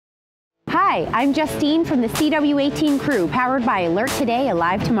Hi, I'm Justine from the CW18 crew, powered by Alert Today,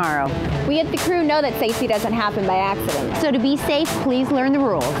 Alive Tomorrow. We at the crew know that safety doesn't happen by accident. So to be safe, please learn the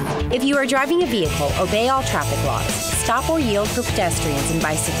rules. If you are driving a vehicle, obey all traffic laws. Stop or yield for pedestrians and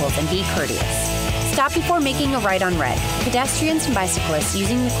bicycles and be courteous. Stop before making a right on red. Pedestrians and bicyclists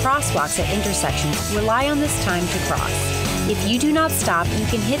using the crosswalks at intersections rely on this time to cross. If you do not stop, you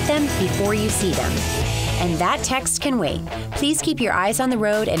can hit them before you see them. And that text can wait. Please keep your eyes on the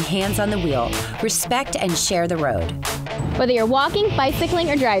road and hands on the wheel. Respect and share the road. Whether you're walking, bicycling,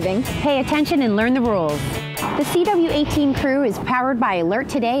 or driving, pay attention and learn the rules. The CW18 crew is powered by Alert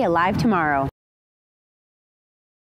Today, Alive Tomorrow.